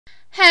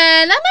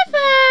Hello my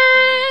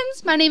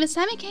friends, my name is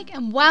SammiiCake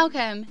and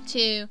welcome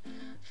to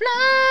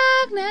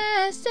Vlognesday.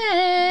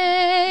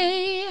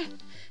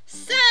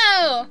 So,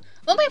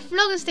 all my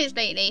Vlognesdays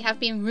lately have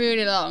been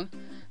really long.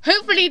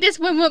 Hopefully this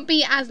one won't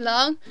be as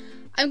long.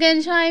 I'm going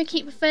to try and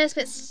keep the first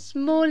bit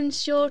small and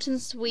short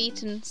and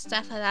sweet and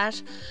stuff like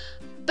that.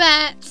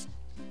 But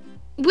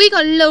we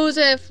got loads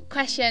of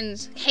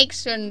questions,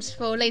 cakestions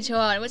for later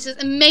on, which is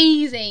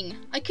amazing.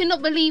 I could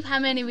not believe how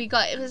many we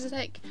got. It was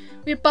like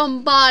we were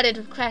bombarded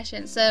with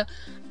questions. So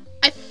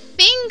I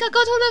think I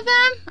got all of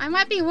them. I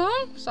might be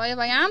wrong. Sorry if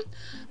I am.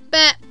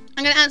 But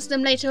I'm going to answer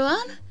them later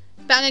on.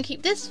 But I'm going to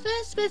keep this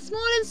first bit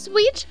small and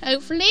sweet,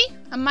 hopefully.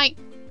 I might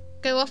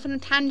go off on a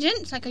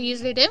tangent like I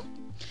usually do.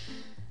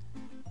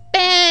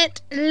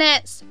 But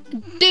let's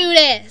do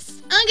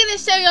this. I'm going to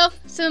show you off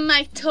some of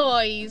my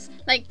toys.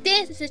 Like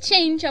this is a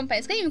chain jumper.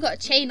 It's even got a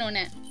chain on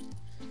it.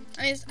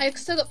 And I've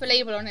still got the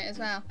label on it as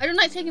well. I don't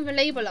like taking the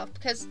label off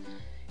because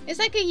it's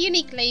like a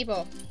unique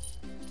label.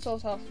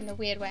 Sort of, in a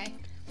weird way.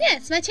 Yeah,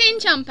 it's my chain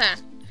jumper.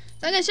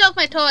 So I'm going to show off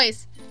my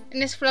toys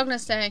in this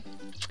Vlognesday.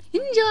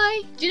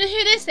 Enjoy! Do you know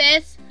who this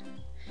is?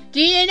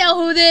 Do you know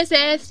who this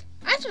is?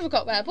 I actually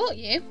forgot where I bought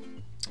you.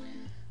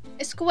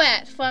 It's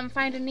Squirt from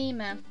Finding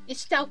Nemo.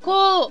 It's so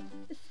cool!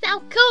 It's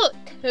so cool!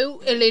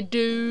 Totally,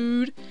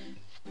 dude!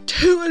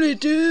 Totally,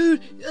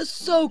 dude! It's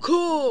so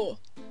cool!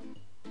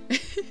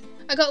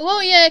 I got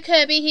Warrior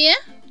Kirby here,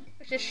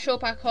 which is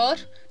short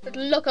backboard. But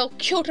look how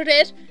cute it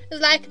is.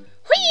 It's like,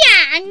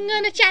 hoo-yah! I'm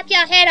gonna chop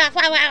your head off!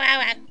 Wow, wow, wow,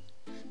 wow.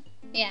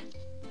 Yeah.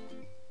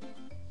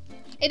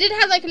 It did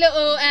have like a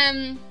little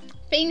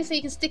thing so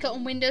you can stick it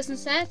on windows and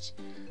such,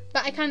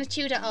 but I kind of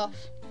chewed it off.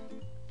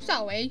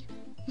 Sorry.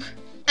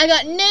 I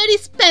got Nerdy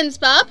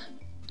SpongeBob.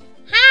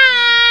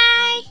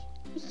 Hi!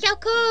 So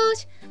cool!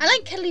 I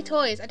like cuddly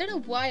toys. I don't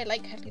know why I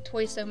like cuddly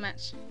toys so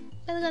much.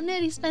 But I got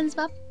Nerdy SpongeBob.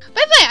 By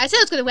the way, I said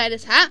I was going to wear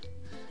this hat.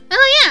 And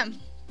I am.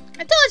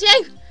 I told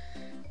you.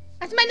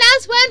 That's my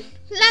last one.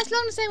 Last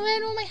long to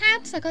wearing all my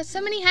hats. I got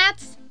so many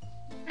hats.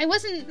 I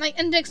wasn't like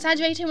under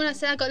exaggerating when I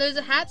said I got loads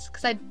of hats,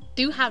 because I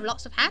do have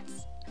lots of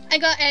hats. I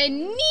got a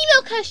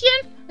Nemo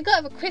cushion. I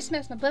got it for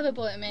Christmas. My brother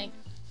bought it me.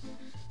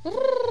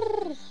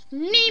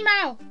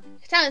 Nemo.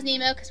 I can tell it's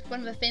Nemo because one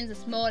of the fins is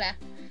smaller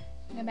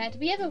compared to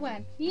the other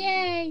one.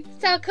 Yay!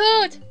 So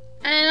cool!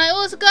 And I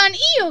also got an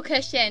eel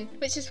cushion,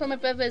 which is from my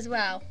brother as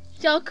well.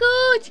 So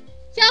cool!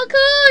 So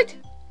cool!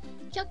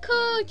 So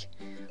cool!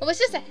 Oh, it's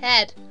just a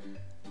head.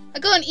 I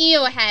got an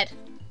eel head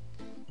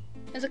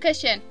as a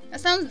cushion. That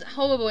sounds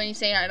horrible when you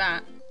say it like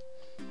that.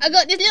 I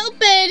got this little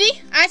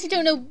birdie. I actually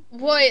don't know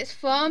where it's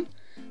from,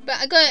 but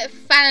I got it at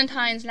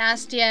Valentine's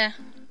last year.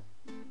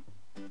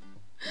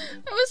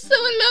 I was so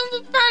in love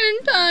with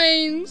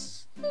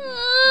Valentine's.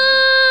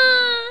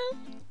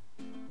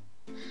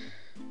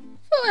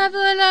 Forever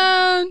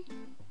alone.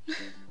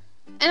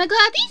 And I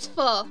got these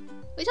four,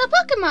 which are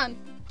Pokemon.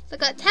 So I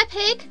got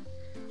Tepig,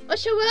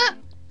 Oshawott,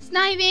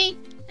 Snivy,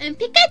 and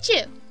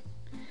Pikachu.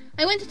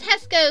 I went to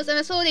Tesco's and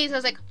I saw these. I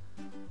was like,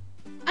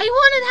 I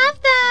want to have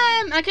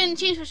them. I couldn't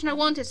choose which one I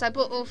wanted, so I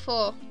bought all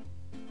four.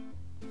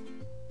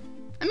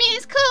 I mean,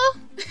 it's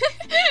cool.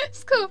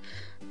 It's cool.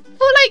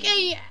 For like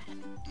a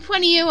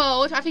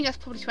 20-year-old, I think that's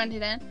probably 20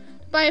 then,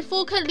 buy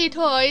 4 cuddly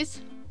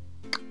toys.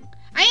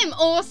 I am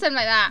awesome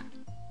like that.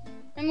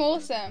 I'm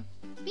awesome.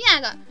 But yeah,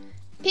 I got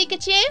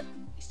Pikachu.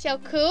 It's so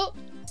cool.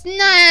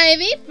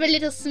 Snivy for a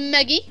little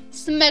smugly,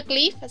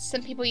 as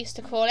some people used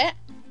to call it.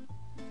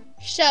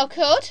 So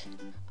cool.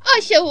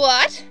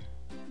 Oshawott.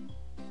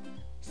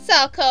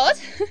 So cool.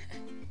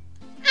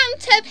 And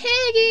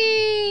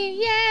Tepiggy.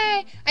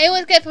 Yay! I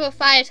always go for the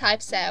fire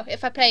types though,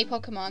 if I play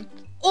Pokemon.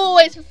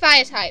 Always for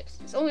fire types.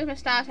 It's always my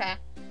starter.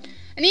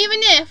 And even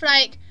if,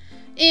 like,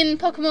 in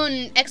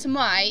Pokemon X and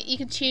Y, you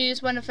can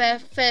choose one of their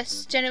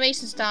first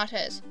generation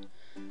starters.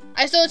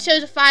 I still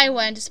chose a fire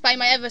one, despite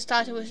my other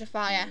starter was a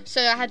fire.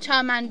 So I had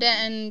Charmander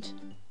and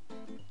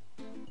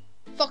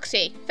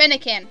Foxy,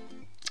 Fennekin.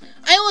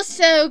 I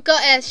also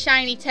got a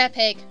shiny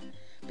Tepig,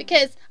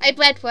 because I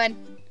bred one.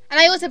 And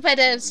I also bred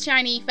a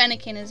shiny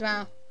Fennekin as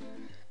well.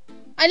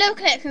 I love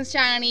collecting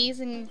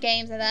shinies and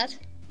games like that.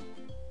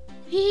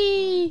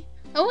 Hee.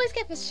 I always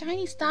get the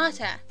shiny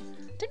starter.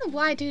 I don't know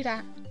why I do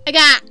that. I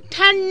got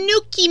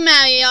Tanuki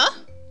Mario.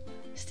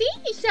 See,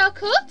 it's so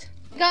cool.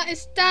 I got a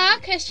star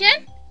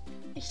cushion.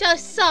 It's so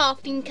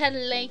soft and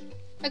cuddly.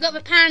 I got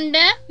the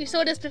panda. We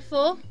saw this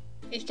before.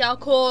 It's so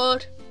cool.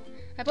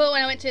 I bought it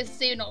when I went to the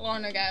zoo not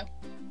long ago.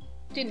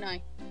 Didn't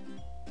I?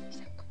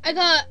 I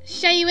got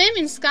Shaywim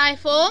in sky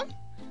form.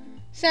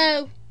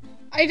 So,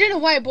 I don't know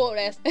why I bought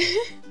this.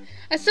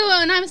 I saw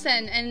it on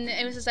Amazon and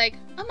it was just like,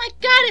 oh my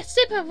god, it's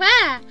super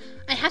rare.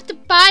 I have to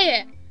buy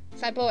it.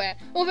 So I bought it.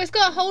 Although it's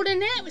got a hole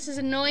in it, which is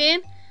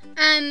annoying.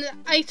 And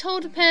I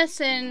told the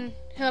person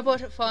who I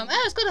bought it from,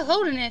 oh, it's got a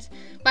hole in it.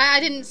 But I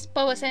didn't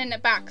bother sending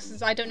it back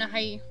because I don't know how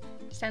you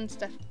send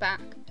stuff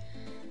back.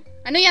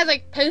 I know you had to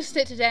like post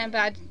it to them,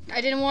 but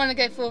I didn't want to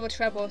go through all the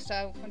trouble,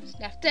 so I just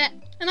left it.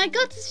 And I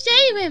got to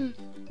Shaywim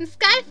in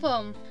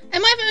Skyform.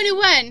 Am I the only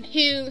one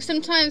who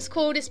sometimes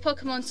call this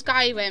Pokemon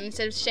Skyrim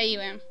instead of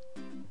Shaywim?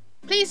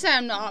 Please say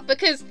I'm not,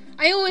 because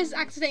I always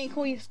accidentally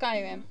call you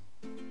Skyrim.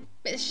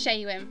 But it's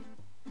Shaywim.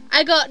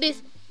 I got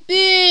this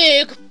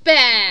big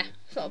bear.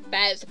 It's not a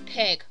bear, it's a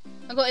pig.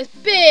 I got this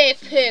big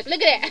pig.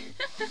 Look at it.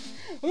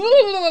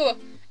 And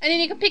then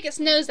you can pick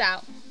its nose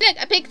out. Look,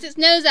 I picked its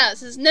nose out,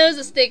 so its nose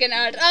is sticking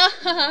out. Oh,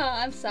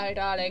 I'm sorry,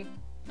 darling.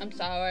 I'm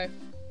sorry.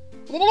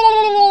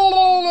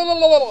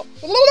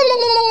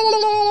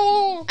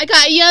 I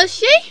got a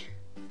Yoshi.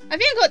 I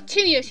think I got 2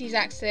 Yoshis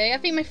actually. I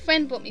think my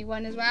friend bought me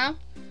one as well.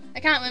 I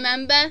can't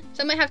remember,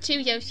 so I might have 2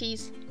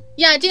 Yoshis.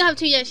 Yeah, I do have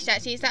 2 Yoshis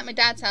actually. It's at my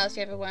dad's house,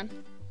 the other one.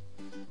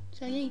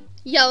 So yeah,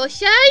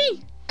 Yoshi.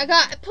 I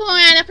got a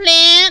piranha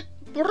plant.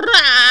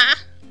 Brah.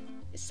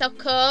 It's so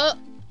cool.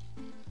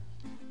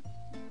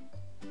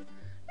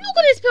 Look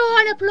at this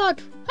piranha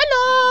blood.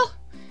 Hello.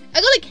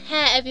 I got like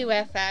hair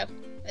everywhere though.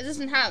 It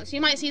doesn't help. So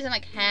you might see some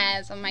like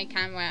hairs on my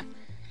camera.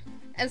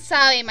 And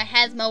sorry, my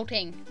hair's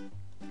molting.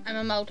 I'm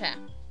a molter.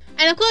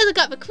 And of course I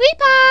got the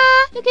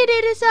creeper. Look at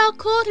it, it's so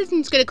cool.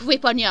 It's gonna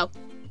creep on you.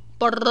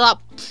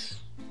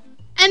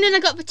 And then I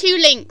got the 2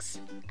 links.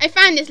 I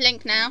found this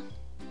link now.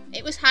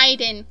 It was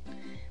hiding.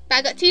 But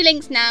I got 2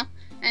 links now.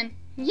 And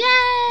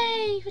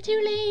yay for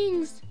 2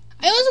 links.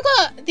 I also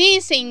got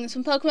these things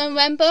from Pokemon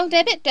Rainbow.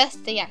 They're a bit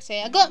dusty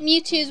actually. I got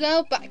Mewtwo as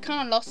well, but I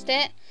kind of lost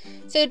it.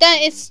 So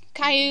that is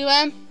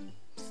Caillou.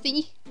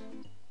 See?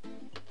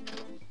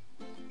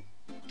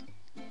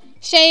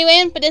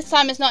 Shaywin, but this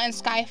time it's not in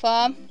Sky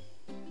Farm.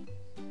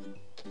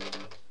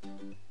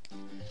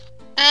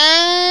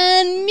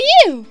 And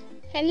Mew!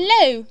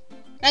 Hello!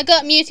 I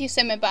got Mewtwo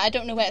somewhere, but I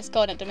don't know where it's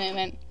gone at the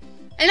moment.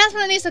 And last but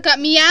not least, I got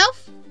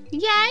Meowth.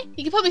 Yay!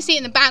 You can probably see it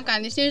in the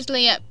background. It's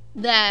usually up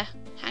there,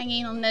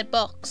 hanging on the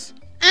box.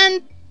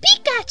 And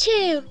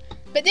Pikachu!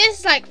 But this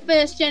is like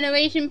 1st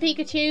generation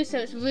Pikachu, so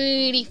it's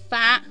really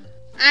fat.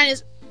 And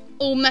it's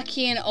all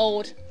mucky and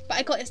old. But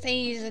I got this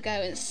ages ago.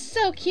 It's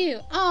so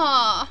cute.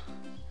 Aww.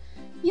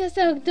 You're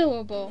so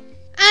adorable.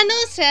 And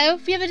also,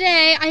 the other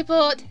day, I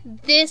bought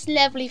this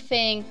lovely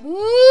thing.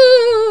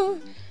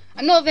 Woo!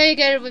 I'm not very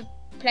good with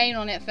playing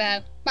on it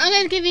though. But I'm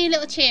going to give you a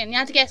little tune. You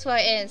have to guess what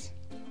it is.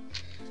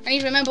 I need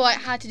to remember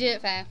how to do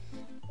it though.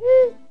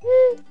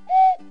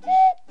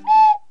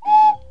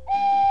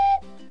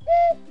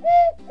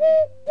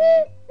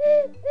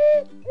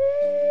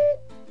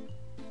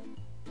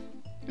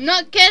 I'm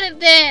not good at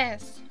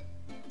this.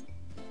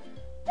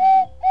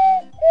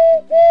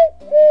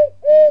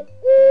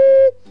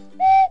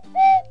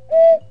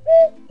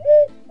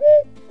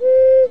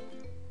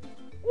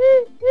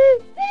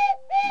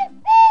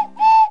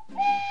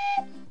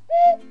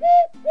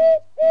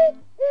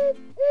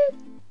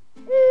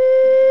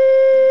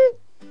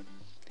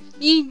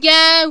 You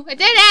go! I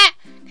did it!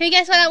 Can you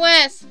guess what that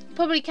was?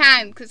 Probably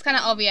can, because it's kind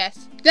of obvious.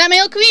 Is that my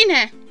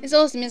ocarina? It's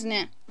awesome, isn't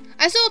it?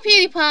 I saw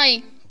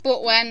PewDiePie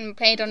bought one and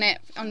played on it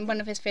on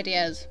one of his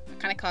videos. I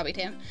kind of copied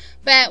him.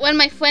 But one of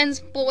my friends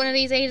bought one of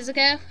these ages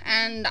ago,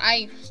 and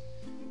I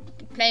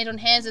played on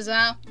his as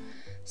well.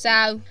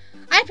 So,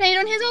 I played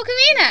on his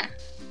ocarina.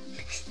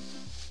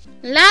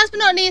 Last but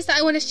not least that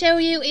I want to show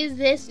you is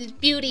this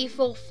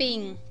beautiful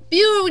thing.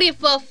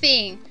 Beautiful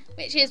thing.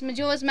 Which is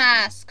Majora's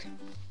Mask.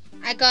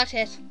 I got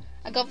it.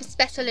 I got the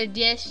special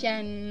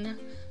edition.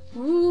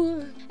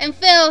 Ooh. And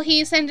Phil,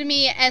 he's sending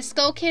me a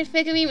Skull Kid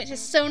figurine, which is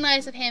so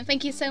nice of him.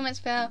 Thank you so much,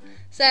 Phil.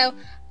 So,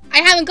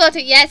 I haven't got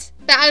it yet,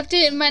 but I'll do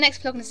it in my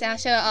next Vlognesday. I'll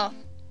show it off.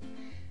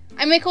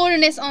 I'm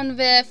recording this on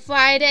the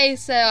Friday,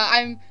 so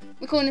I'm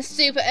recording this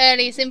super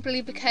early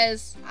simply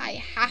because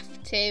I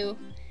have to.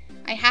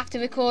 I have to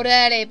record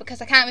early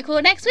because I can't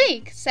record next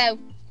week. So,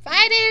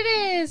 Friday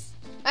it is.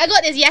 I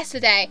got this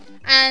yesterday,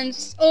 and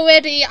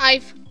already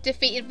I've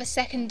defeated the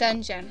 2nd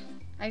dungeon.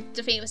 I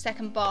defeated the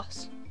 2nd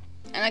boss.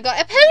 And I got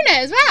a Epona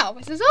as well,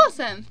 which is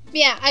awesome. But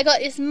yeah, I got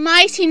this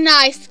mighty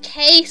nice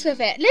case with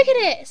it. Look at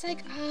it. It's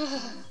like,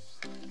 oh,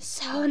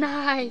 so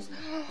nice.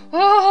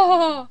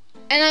 Oh.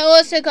 And I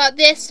also got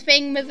this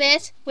thing with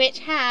it, which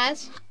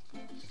has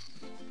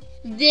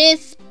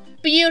this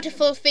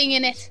beautiful thing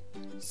in it.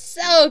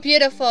 So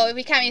beautiful.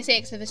 We can't even see it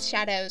because of the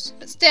shadows.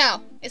 But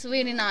still, it's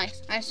really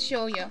nice. I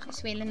assure you,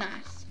 it's really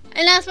nice.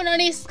 And last but not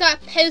least, it's got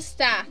a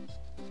poster,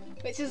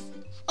 which is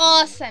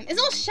awesome. It's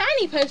not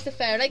shiny poster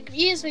though. Like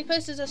usually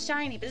posters are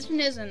shiny, but this one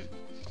isn't.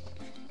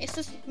 It's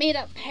just made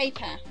up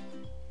paper,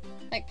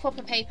 like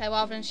proper paper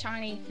rather than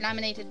shiny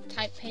laminated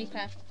type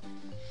paper.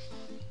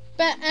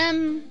 But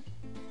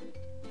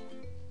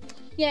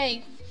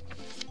yay!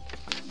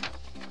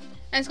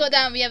 And it's got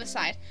down on the other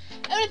side.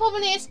 Only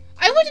problem is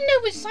I wouldn't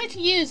know which side to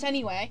use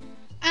anyway,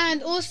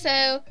 and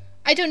also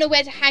I don't know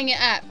where to hang it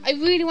up. I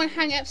really want to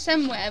hang it up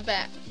somewhere,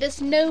 but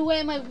there's nowhere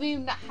in my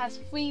room that has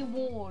 3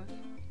 walls.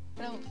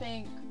 I don't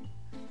think.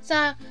 So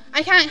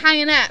I can't hang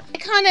it up. I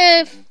kind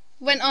of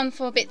went on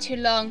for a bit too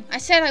long. I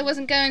said I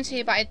wasn't going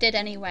to, but I did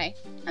anyway.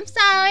 I'm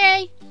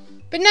sorry.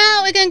 But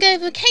now we're going to go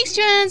for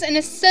Cakestions, and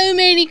there's so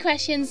many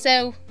questions,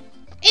 so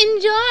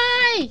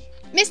enjoy!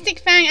 Mystic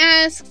Fang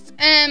asks,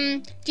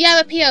 do you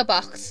have a P.O.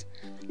 box?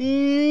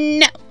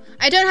 No.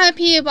 I don't have a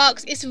P.O.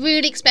 box. It's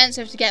really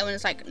expensive to get one.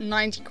 It's like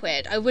 90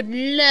 quid. I would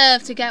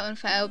love to get one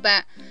though,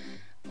 but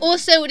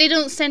Also, they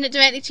don't send it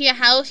directly to your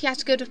house. You have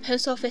to go to the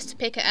post office to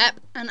pick it up.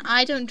 And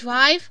I don't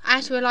drive. I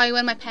have to rely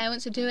on my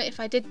parents to do it if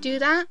I did do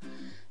that.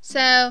 So,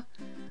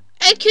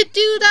 I could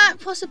do that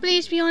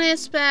possibly, to be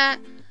honest, but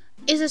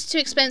it's just too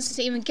expensive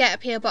to even get a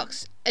PO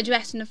box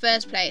address in the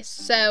first place.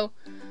 So,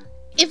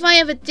 if I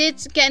ever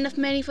did get enough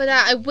money for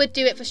that, I would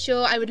do it for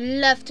sure. I would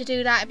love to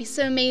do that. It'd be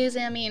so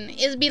amazing. I mean,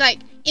 it would be like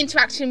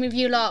interaction with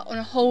you lot on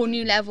a whole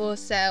new level.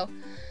 So,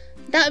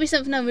 that would be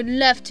something I would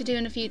love to do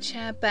in the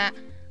future, but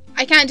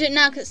I can't do it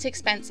now because it's too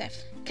expensive.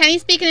 Can you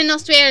speak in an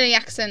Australian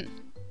accent?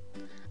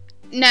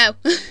 No.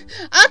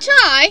 I'll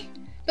try,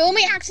 but all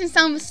my accents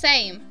sound the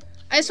same.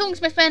 I was talking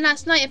to my friend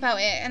last night about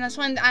it, and I was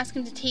trying to ask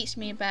him to teach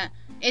me, but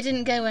it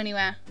didn't go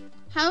anywhere.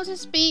 How to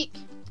speak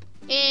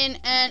in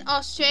an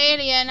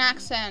Australian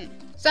accent.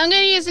 So I'm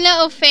going to use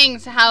little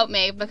things to help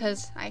me,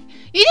 because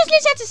you just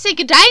literally have to say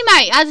good day,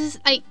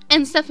 mate,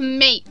 and stuff and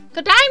mate.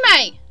 Good day,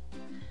 mate.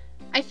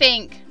 I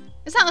think.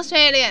 Is that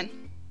Australian?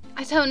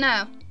 I don't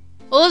know.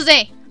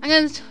 Aussie. I'm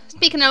going to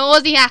speak in an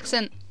Aussie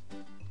accent.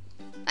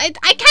 I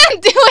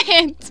can't do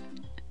it.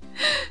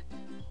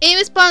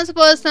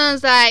 Irresponsible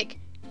sounds like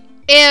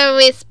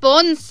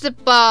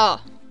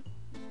irresponsible.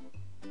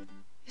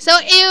 So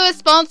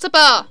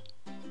irresponsible.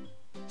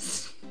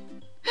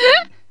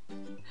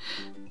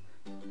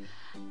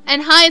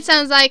 And hide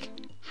sounds like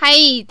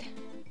hide.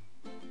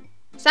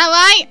 Is that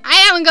right? I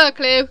haven't got a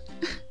clue.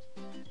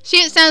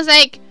 Shoot sounds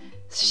like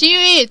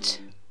shoot.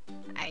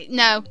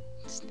 No.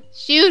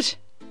 Shoot.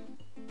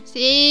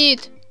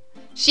 Shoot.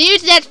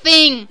 Shoot that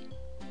thing.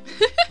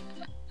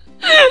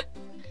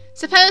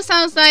 Suppose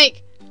sounds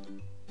like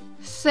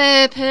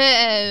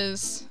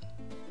suppose.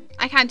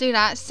 I can't do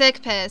that.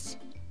 Suppose.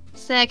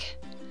 Suppose.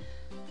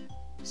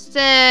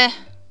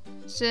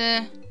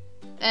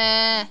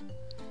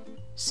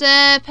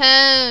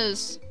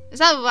 Is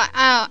that right?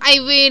 Oh, I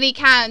really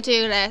can't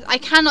do this. I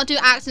cannot do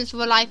accents for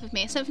the life of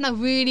me. It's something I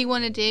really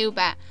want to do,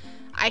 but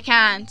I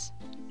can't.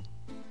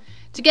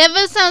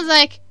 Together sounds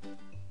like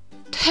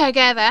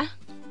together.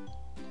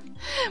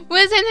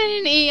 Where's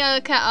an E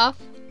cut off?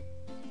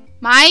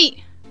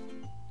 Mate.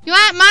 You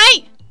alright,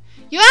 mate?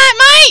 You alright,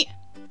 mate?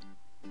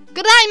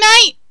 Good day,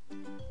 mate.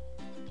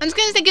 I'm just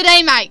going to say good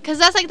day, mate, because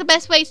that's like the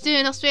best way to do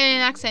an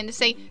Australian accent, to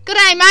say good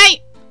day,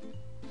 mate.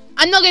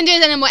 I'm not going to do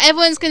it anymore.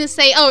 Everyone's going to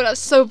say, oh, that's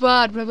so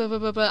bad, blah, blah, blah,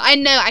 blah, blah. I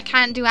know I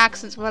can't do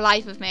accents for the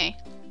life of me.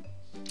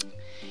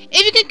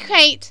 If you could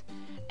create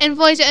and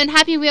voice your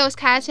unhappy wheels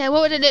character,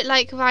 what would it look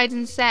like, ride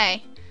and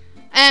say?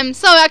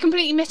 Sorry, I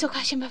completely missed your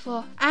question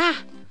before.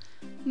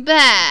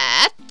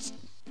 But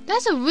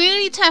that's a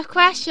really tough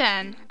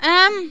question.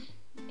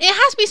 It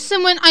has to be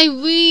someone I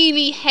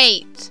really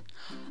hate.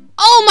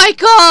 Oh my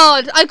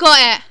god, I got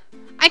it.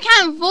 I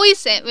can't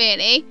voice it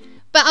really,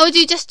 but I would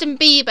do Justin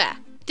Bieber.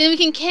 Then we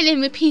can kill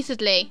him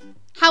repeatedly.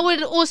 How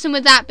awesome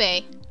would that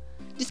be?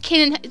 Just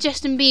killing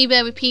Justin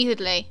Bieber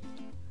repeatedly.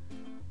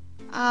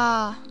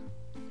 And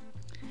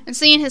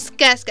seeing his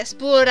skirts get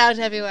sprawled out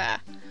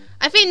everywhere.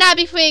 I think that'd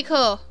be pretty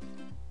cool.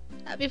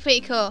 That'd be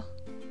pretty cool.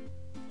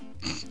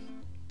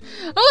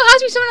 Oh, it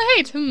has to be someone I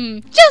hate.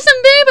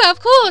 Justin Bieber, of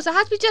course. It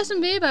has to be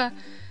Justin Bieber.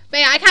 But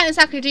yeah, I can't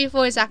exactly do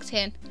voice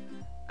acting.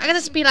 I can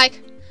just be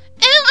like,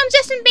 oh, I'm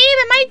Justin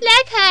Bieber, my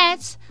leg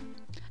hurts.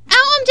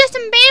 Oh, I'm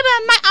Justin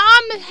Bieber, my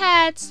arm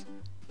hurts.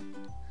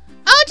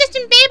 Oh,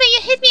 Justin Bieber,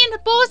 you hit me in the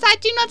balls I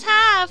do not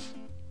have.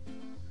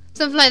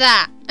 Something like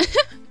that.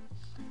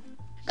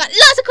 Got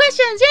lots of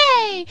questions,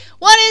 yay!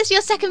 What is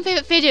your second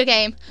favourite video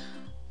game?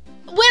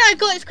 When I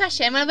got this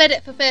question, when I read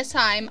it for the first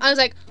time, I was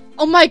like,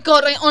 oh my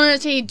god, I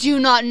honestly do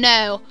not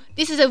know.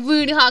 This is a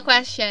really hard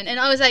question. And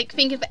I was like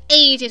thinking for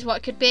ages what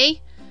it could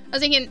be. I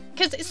was thinking,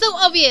 because it's so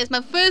obvious,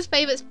 my first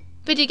favourite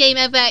video game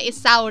ever is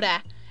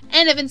Zelda.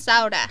 Anything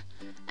Zelda.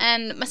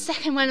 And my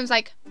second one was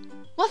like,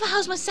 what the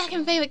hell's my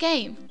second favourite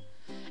game?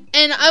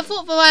 And I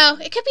thought for a while,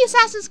 it could be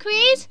Assassin's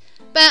Creed,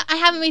 but I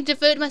haven't really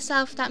devoted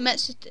myself that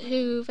much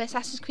to the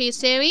Assassin's Creed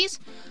series.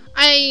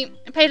 I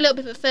played a little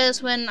bit of the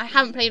first one, I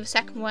haven't played the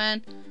second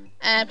one,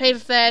 played the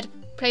third,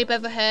 played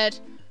Brotherhood,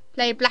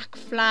 played Black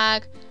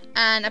Flag,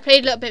 and I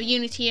played a little bit of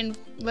Unity and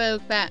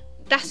Rogue, but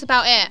that's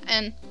about it.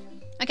 And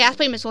okay, that's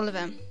pretty much all of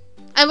them.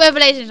 And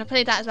Revelations, I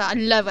played that as well. I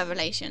love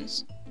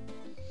Revelations.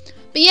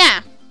 But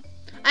yeah,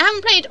 I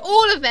haven't played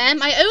all of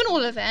them. I own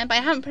all of them, but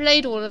I haven't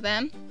played all of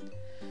them.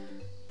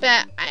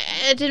 But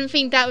I didn't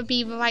think that would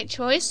be the right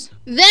choice.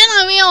 Then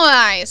I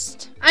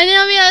realised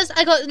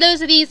I got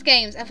loads of these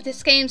games after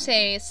this game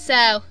series.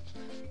 So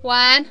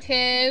 1,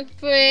 2,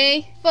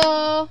 3,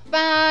 4,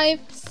 5,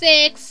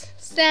 6,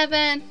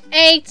 7,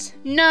 8,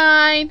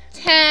 9,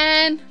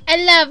 10,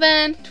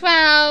 11,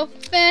 12,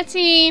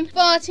 13,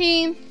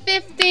 14,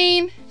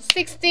 15,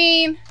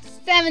 16,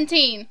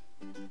 17.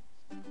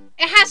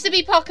 It has to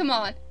be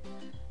Pokemon.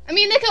 I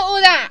mean, look at all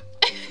that.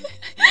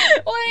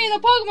 All the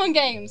Pokemon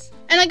games.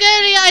 And like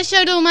earlier I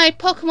showed all my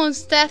Pokemon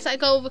stuff. I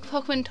got all the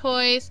Pokemon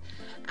toys.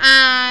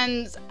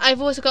 And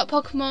I've also got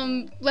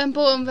Pokemon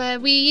Rumble on the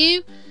Wii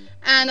U.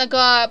 And I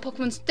got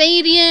Pokemon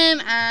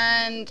Stadium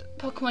and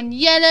Pokemon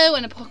Yellow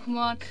and a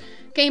Pokemon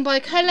Game Boy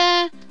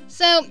Color.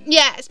 So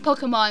yeah, it's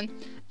Pokemon.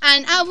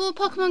 And out of all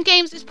Pokemon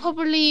games, it's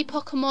probably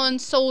Pokemon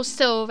Soul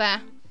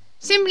Silver.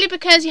 Simply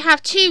because you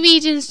have 2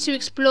 regions to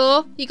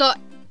explore. You got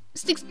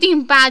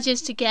 16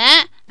 badges to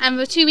get, and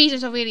the 2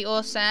 regions are really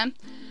awesome.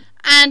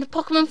 And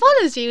Pokemon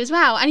follows you as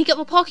well, and you get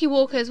the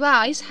Pokewalker as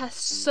well. I used to have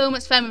so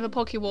much fun with the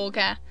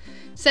Pokewalker.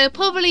 So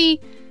probably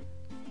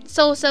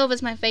Soul Silver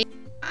is my favourite.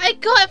 I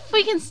got a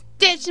freaking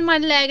stitch in my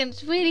leg and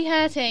it's really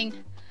hurting.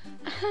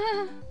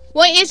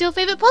 What is your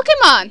favourite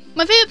Pokemon?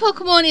 My favourite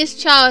Pokemon is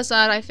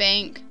Charizard, I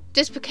think.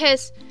 Just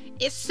because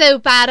it's so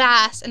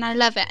badass and I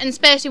love it. And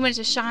especially when it's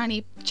a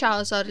shiny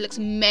Charizard, it looks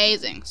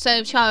amazing.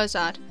 So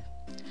Charizard.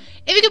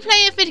 If you could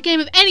play a video game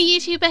with any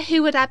YouTuber,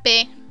 who would that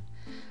be?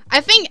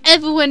 I think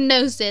everyone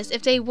knows this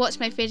if they watch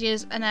my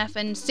videos enough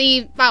and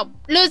see, well,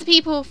 loads of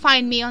people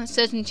find me on a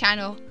certain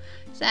channel.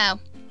 So,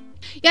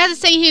 you have to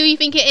say who you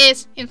think it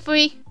is in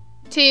 3,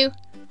 2,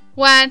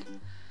 1.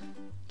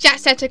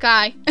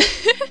 Jacksepticeye.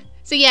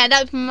 So yeah,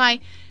 that would be my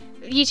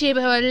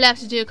YouTuber who I'd love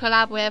to do a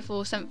collab with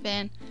or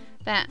something.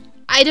 But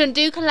I don't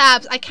do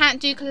collabs. I can't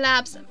do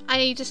collabs.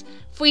 I just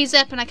freeze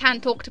up and I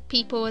can't talk to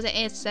people as it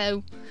is.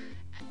 So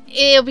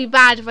it'll be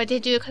bad if I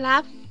did do a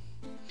collab.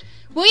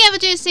 Will you ever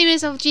do a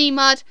series of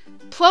Gmod?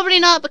 Probably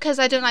not, because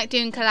I don't like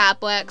doing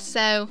collab work.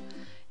 So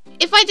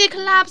if I did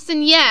collabs,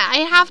 then yeah, I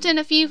have done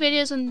a few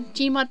videos on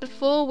Gmod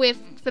before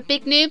with the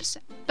big noobs,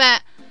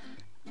 but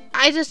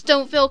I just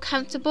don't feel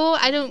comfortable.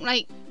 I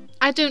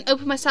don't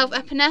open myself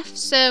up enough,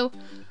 so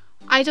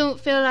I don't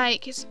feel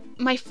like it's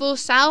my full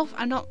self.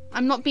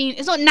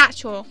 It's not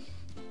natural.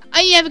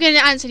 Are you ever going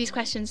to answer these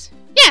questions?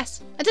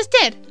 Yes, I just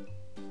did.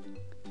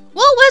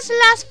 What was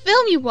the last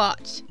film you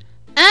watched?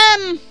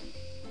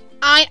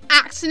 I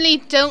actually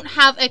don't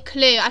have a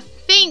clue. I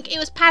think it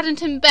was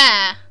Paddington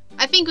Bear.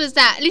 I think it was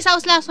that. At least that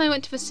was the last time I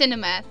went to the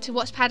cinema to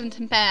watch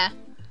Paddington Bear.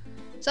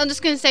 So I'm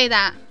just going to say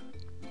that.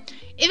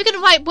 If you could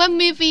write one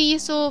movie you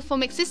saw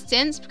from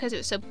existence, because it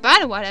was so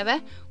bad or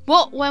whatever,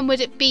 what one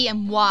would it be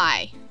and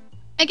why?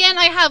 Again,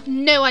 I have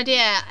no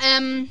idea.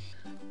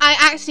 I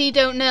actually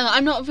don't know.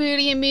 I'm not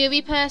really a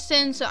movie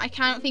person, so I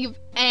can't think of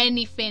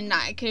anything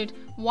that I could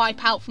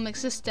wipe out from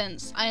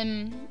existence.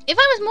 If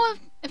I was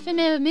more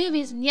familiar with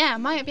movies, then yeah, I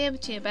might be able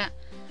to, but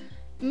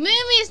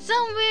movies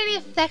don't really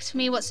affect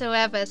me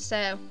whatsoever,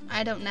 so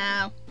I don't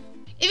know.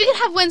 If you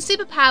could have one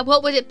superpower,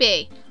 what would it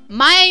be?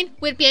 Mine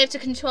would be able to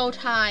control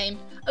time.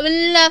 I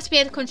would love to be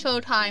able to control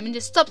time and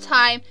just stop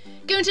time,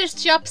 go into a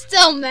shop,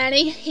 steal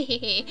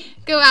money,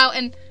 go out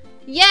and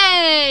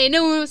yay,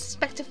 no one will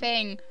suspect a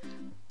thing.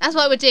 That's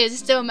what I would do, is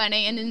steal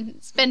money and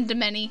then spend the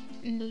money,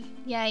 and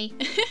yay.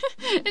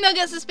 And I'll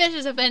get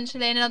suspicious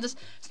eventually, and I'll just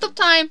stop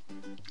time,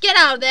 get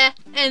out there,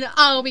 and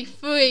I'll be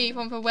free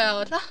from the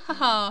world.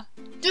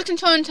 Just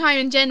controlling time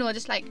in general,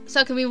 just like,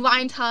 so I can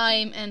rewind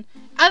time, and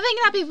I think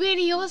that'd be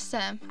really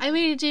awesome. I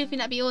really do think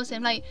that'd be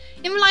awesome. Like,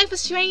 in Life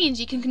is Strange,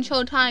 you can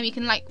control time, you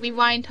can like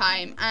rewind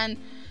time, and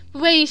the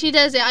way she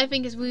does it, I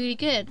think is really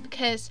good,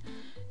 because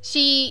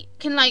she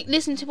can like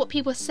listen to what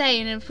people say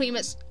and then pretty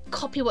much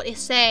copy what they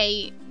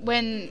say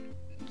when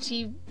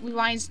she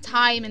rewinds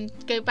time and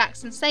go back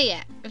and say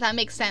it, if that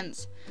makes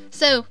sense.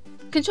 So,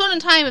 controlling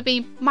time would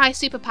be my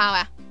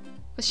superpower,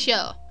 for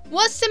sure.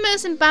 What's the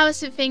most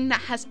embarrassing thing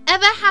that has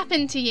ever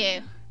happened to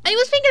you? I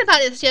was thinking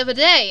about this the other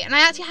day, and I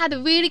actually had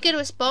a really good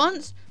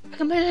response. I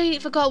completely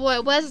forgot what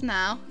it was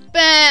now.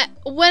 But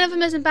one of the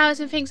most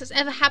embarrassing things that's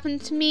ever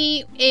happened to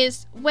me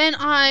is when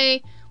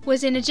I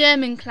was in a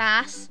German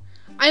class.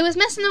 I was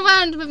messing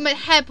around with my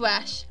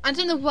hairbrush. I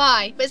don't know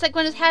why, but it's like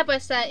one of those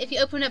hairbrushes that if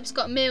you open it up, it's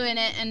got a mirror in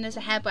it and there's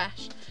a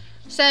hairbrush.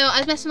 So I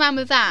was messing around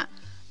with that,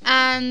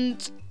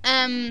 and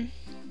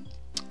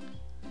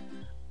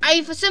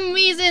for some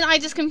reason I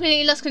just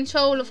completely lost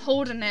control of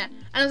holding it,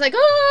 and I was like,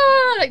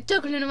 oh, like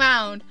juggling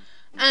around,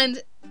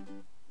 and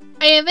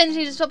I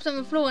eventually just dropped on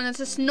the floor and I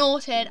just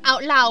snorted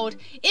out loud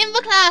in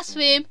the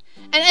classroom,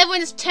 and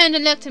everyone just turned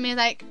and looked at me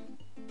like,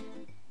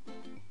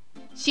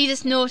 she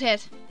just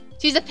snorted.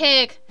 She's a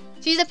pig.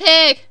 She's a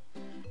pig.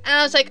 And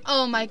I was like,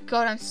 oh my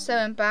god, I'm so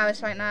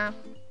embarrassed right now.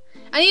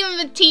 And even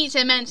the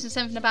teacher mentioned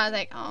something about,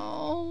 like,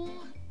 oh,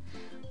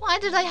 why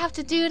did I have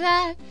to do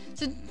that?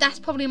 So that's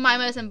probably my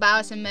most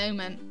embarrassing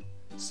moment.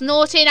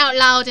 Snorting out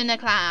loud in a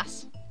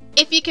class.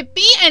 If you could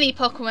be any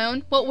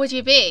Pokemon, what would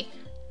you be?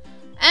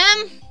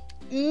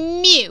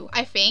 Mew,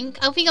 I think.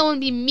 I think I want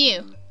to be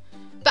Mew.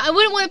 But I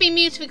wouldn't want to be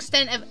Mew to the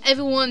extent of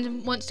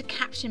everyone wants to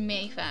capture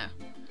me, though.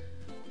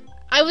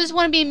 I just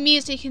want to be a Mew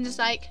so you can just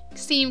like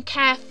seem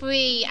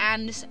carefree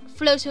and just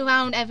float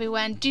around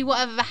everywhere and do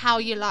whatever the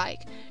hell you like.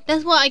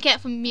 That's what I get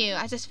from Mew.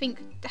 I just think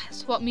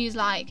that's what Mew's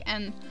like,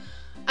 and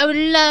I would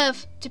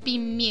love to be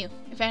Mew,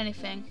 if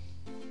anything.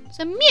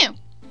 So Mew.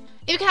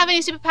 If you could have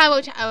any superpower,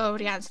 which I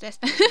already answered this.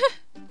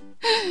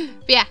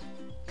 But yeah,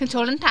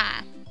 controlling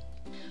time.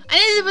 I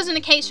know this wasn't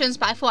a Cakestions,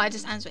 but I thought I'd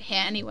just answer it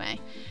here anyway.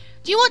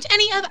 Do you watch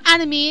any other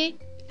anime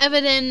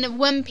other than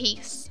One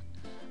Piece?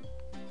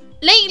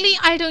 Lately,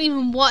 I don't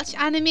even watch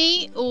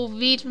anime or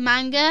read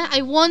manga.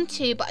 I want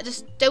to, but I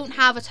just don't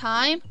have a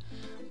time.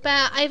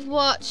 But I've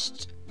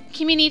watched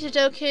Kimi ni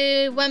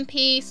Todoke, One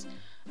Piece,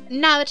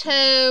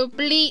 Naruto,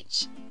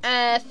 Bleach,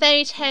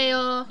 Fairy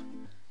Tail,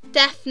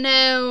 Death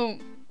Note,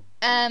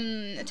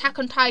 Attack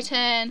on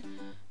Titan,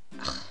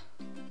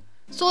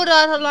 Sword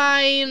Art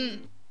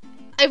Online.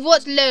 I've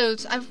watched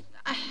loads. I'm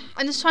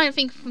just trying to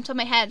think from the top of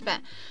my head,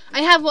 but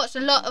I have watched a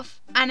lot of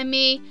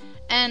anime,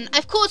 and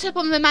I've caught up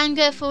on the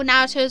manga for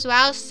Naruto as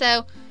well,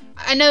 so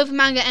I know the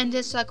manga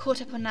ended, so I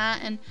caught up on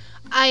that, and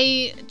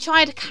I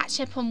try to catch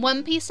up on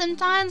One Piece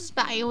sometimes,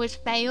 but I always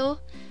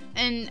fail,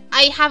 and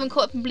I haven't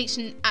caught up on Bleach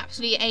in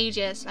absolutely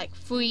ages, like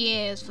 3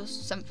 years for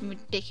something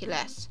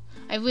ridiculous.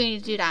 I really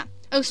do that.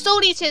 Oh,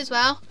 Soul Eater as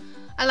well.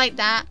 I like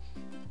that.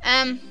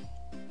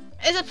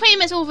 It's pretty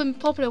much all the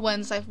popular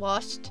ones I've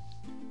watched,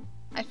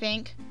 I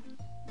think.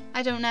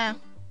 I don't know.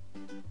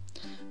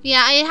 But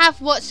yeah, I have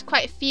watched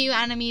quite a few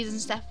animes and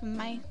stuff in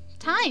my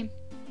time.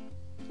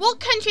 What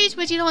countries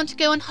would you want to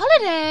go on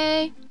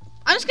holiday?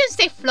 I'm just going to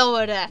say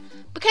Florida,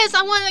 because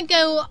I want to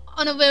go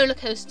on a roller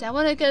coaster. I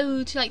want to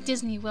go to like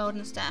Disney World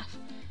and stuff.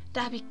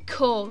 That'd be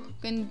cool,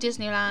 in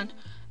Disneyland.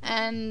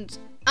 And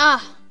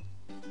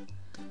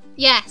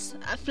yes,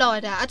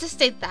 Florida. I just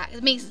did that.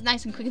 It makes it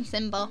nice and quick and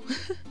simple.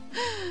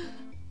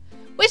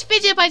 Which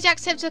video by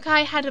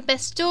Jacksepticeye had the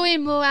best story,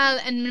 morale,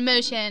 and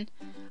emotion?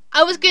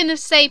 I was going to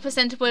say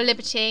Presentable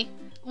Liberty.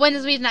 When I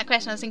was reading that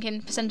question, I was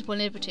thinking Presentable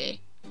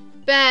Liberty.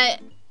 But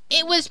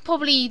it was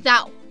probably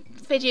that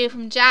video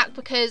from Jack,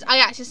 because I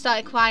actually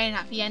started crying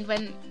at the end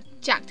when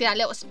Jack did that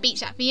little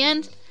speech at the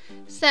end.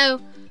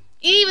 So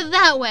either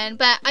that one,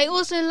 but I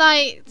also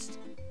liked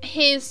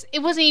his, it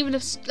wasn't even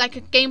like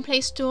a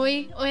gameplay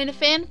story or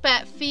anything,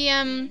 but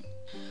the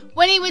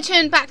when he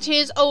returned back to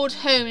his old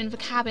home in the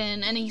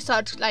cabin and he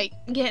started like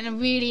getting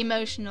really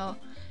emotional,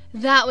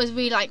 that was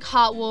really like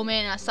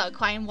heartwarming, and I started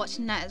crying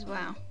watching that as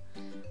well.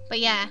 But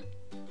yeah,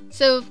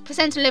 so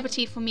Percent of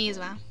Liberty for me as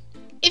well.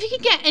 If you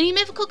could get any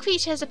mythical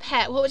creature as a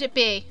pet, what would it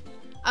be?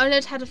 I would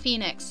love to have a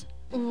phoenix.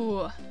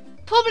 Ooh,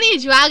 probably a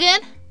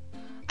dragon.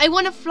 I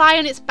want to fly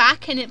on its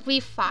back and it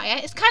breathe fire.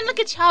 It's kind of like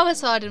a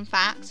Charizard, in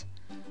fact.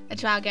 A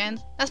dragon.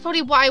 That's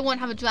probably why I want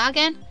to have a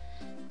dragon.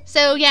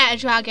 So yeah, a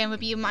dragon would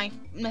be my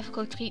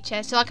mythical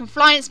creature. So I can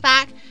fly on its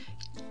back,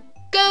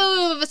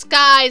 go over the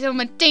skies. I'm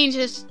a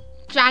dangerous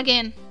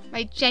dragon,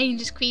 my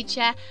dangerous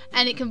creature,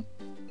 and it can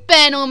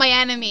burn all my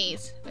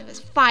enemies with its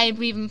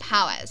fire-breathing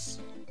powers.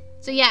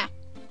 So yeah,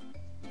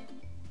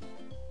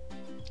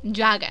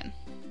 dragon.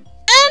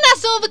 And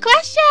that's all the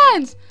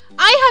questions.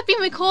 I have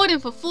been recording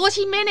for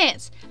 40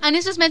 minutes, and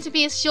this was meant to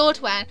be a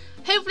short one.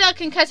 Hopefully I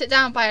can cut it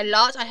down by a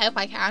lot. I hope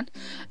I can.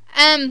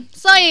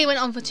 Sorry it went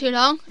on for too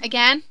long.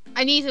 Again,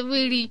 I need to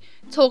really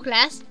talk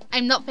less.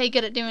 I'm not very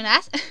good at doing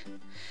that.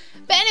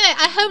 But anyway,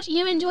 I hope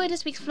you enjoyed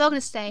this week's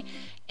Vlognesday.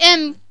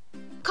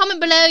 Comment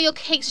below your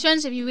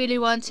Cakestions if you really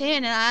want to,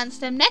 and then I'll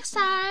answer them next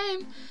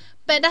time.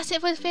 But that's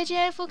it for this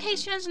video for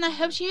Cakestions, and I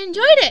hope you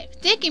enjoyed it. If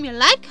you did, give me a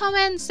like,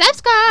 comment,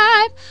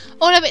 subscribe.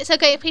 All of it is so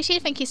great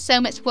appreciated. Thank you so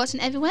much for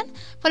watching, everyone.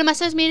 Follow my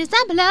social medias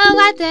down below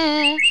right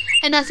there.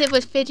 And that's it for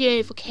this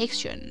video for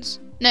Cakestions.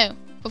 No,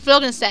 for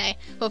Vlognesday.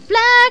 For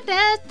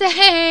Vlognesday.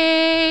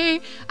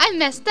 I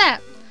messed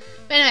up.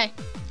 But anyway,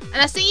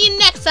 and I'll see you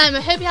next time.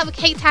 I hope you have a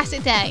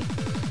cake-tastic day.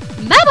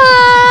 Bye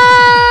bye.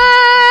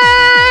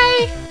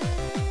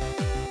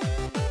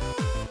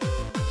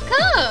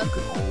 Cool.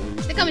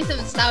 They got me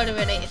something soda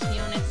related, to be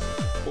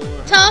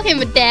honest. Talking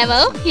with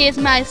devil, here's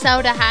my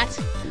soda hat.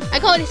 I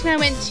got this when I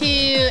went to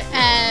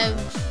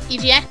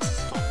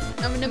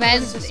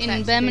EGX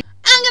in Birmingham.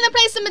 I'm gonna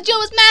play some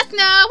Majora's Mask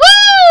now.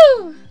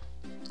 Woo!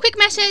 Quick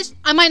message: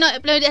 I might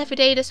not upload it every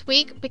day this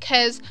week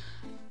because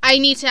I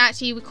need to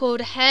actually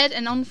record ahead,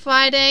 and on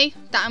Friday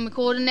that I'm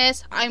recording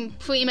this, I'm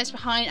pretty much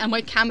behind, and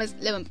my camera's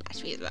low on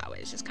battery as well,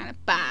 which is just kind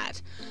of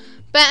bad.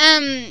 But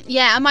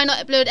yeah, I might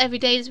not upload every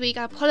day this week.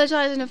 I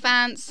apologise in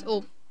advance,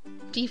 or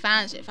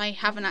defans if I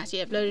haven't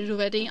actually uploaded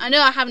already. I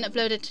know I haven't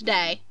uploaded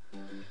today,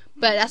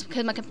 but that's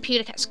because my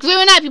computer kept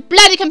screwing up, you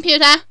bloody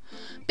computer.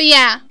 But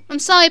yeah, I'm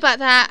sorry about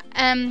that.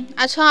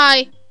 I'll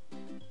try.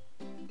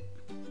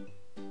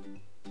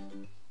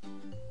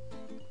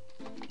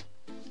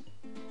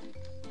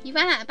 You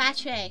ran out of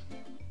battery.